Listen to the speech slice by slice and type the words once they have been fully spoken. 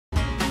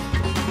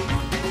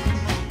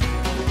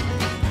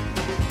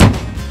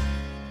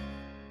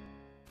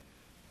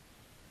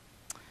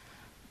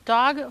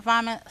Dog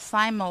vomit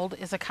slime mold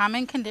is a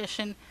common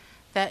condition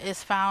that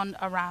is found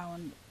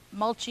around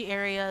mulchy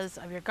areas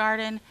of your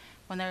garden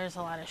when there's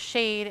a lot of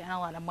shade and a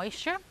lot of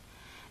moisture.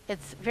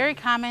 It's very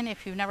common.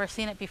 If you've never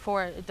seen it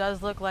before, it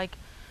does look like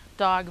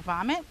dog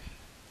vomit.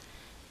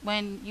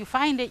 When you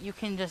find it, you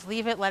can just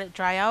leave it, let it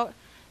dry out.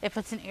 If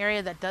it's an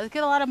area that does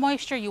get a lot of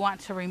moisture, you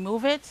want to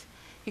remove it.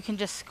 You can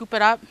just scoop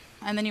it up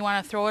and then you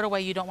want to throw it away.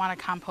 You don't want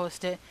to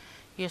compost it.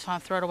 You just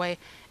want to throw it away.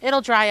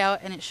 It'll dry out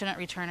and it shouldn't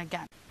return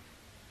again.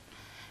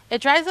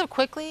 It dries up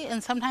quickly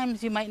and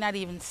sometimes you might not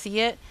even see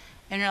it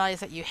and realize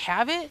that you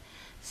have it.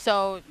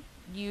 So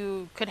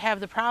you could have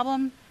the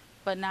problem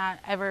but not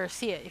ever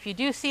see it. If you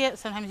do see it,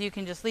 sometimes you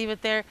can just leave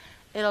it there.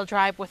 It'll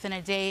dry up within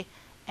a day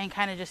and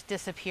kind of just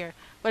disappear.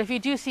 But if you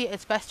do see it,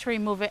 it's best to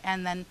remove it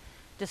and then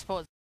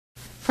dispose.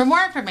 For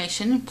more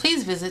information,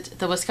 please visit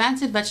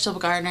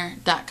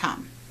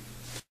thewisconsinvegetablegardener.com.